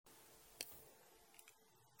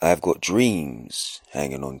I've got dreams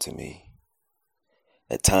hanging on to me.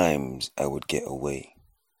 At times I would get away,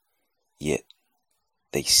 yet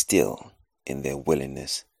they still, in their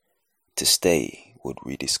willingness to stay, would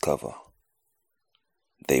rediscover.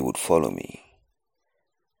 They would follow me,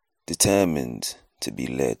 determined to be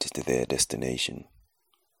led to their destination,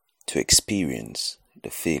 to experience the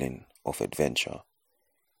feeling of adventure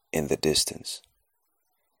in the distance,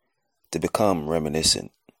 to become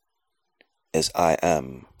reminiscent as I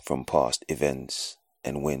am from past events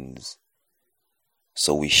and wins.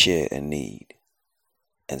 So we share a need,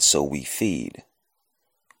 and so we feed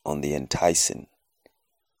on the enticing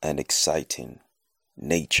and exciting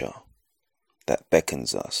nature that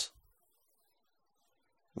beckons us.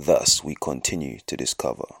 Thus we continue to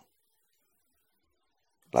discover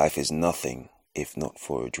life is nothing if not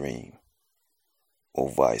for a dream, or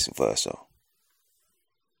vice versa.